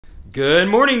Good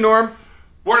morning, Norm.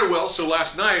 Morning, Will. So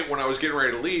last night when I was getting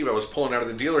ready to leave, I was pulling out of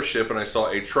the dealership and I saw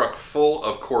a truck full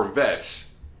of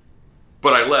Corvettes.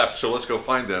 But I left, so let's go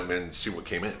find them and see what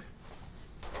came in.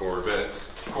 Corvettes,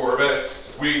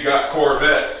 Corvettes, we got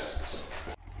Corvettes.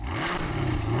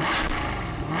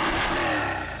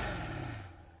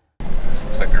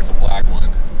 Looks like there's a black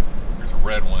one. There's a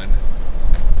red one.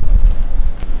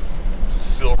 There's a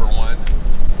silver one.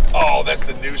 Oh, that's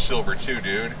the new silver too,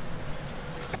 dude.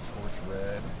 Torch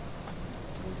red.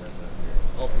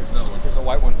 Oh, here's another one. There's a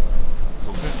white one.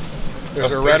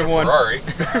 There's a red one. Ferrari.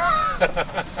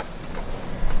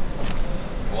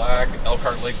 Black,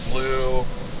 Elkhart Lake blue.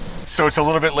 So it's a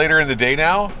little bit later in the day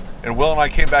now, and Will and I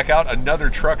came back out. Another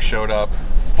truck showed up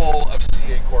full of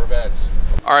C8 Corvettes.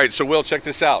 All right, so Will, check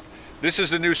this out. This is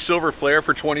the new silver flare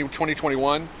for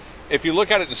 2021. If you look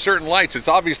at it in certain lights, it's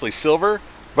obviously silver,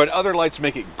 but other lights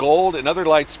make it gold, and other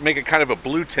lights make it kind of a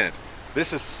blue tint.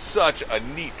 This is such a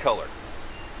neat color.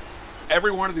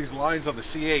 Every one of these lines on the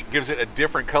C8 gives it a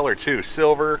different color too.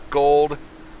 Silver, gold,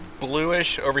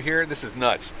 bluish over here. This is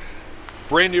nuts.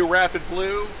 Brand new Rapid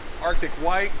Blue, Arctic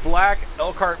White, Black,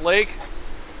 Elkhart Lake.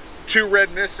 Two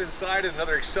red mists inside and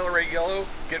another Accelerate Yellow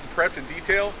getting prepped in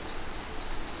detail.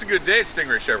 It's a good day at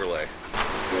Stingray Chevrolet.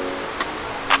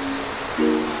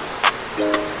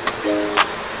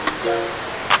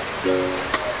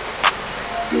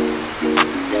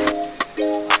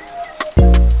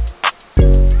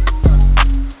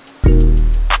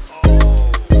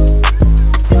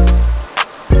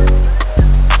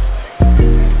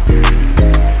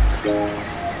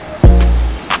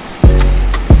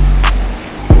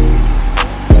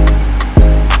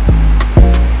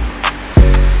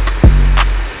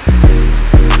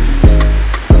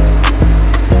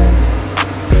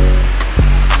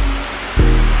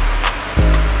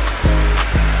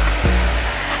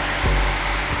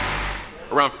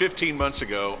 Around 15 months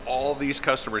ago, all these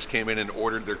customers came in and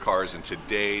ordered their cars, and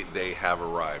today they have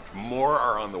arrived. More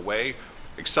are on the way.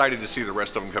 Excited to see the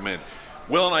rest of them come in.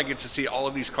 Will and I get to see all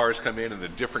of these cars come in the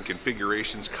different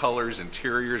configurations, colors,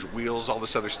 interiors, wheels, all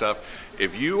this other stuff.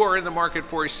 If you are in the market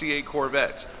for a C8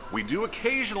 Corvette, we do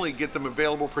occasionally get them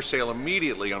available for sale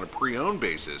immediately on a pre-owned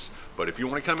basis. But if you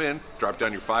want to come in, drop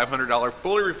down your $500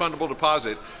 fully refundable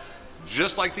deposit.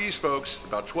 Just like these folks,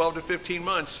 about 12 to 15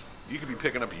 months, you could be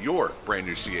picking up your brand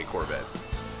new C8 Corvette.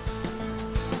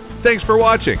 Thanks for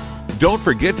watching. Don't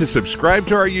forget to subscribe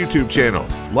to our YouTube channel,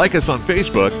 like us on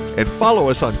Facebook, and follow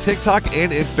us on TikTok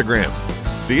and Instagram.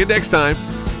 See you next time.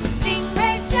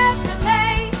 Stingray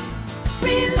Chevrolet,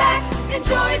 relax,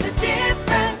 enjoy the day.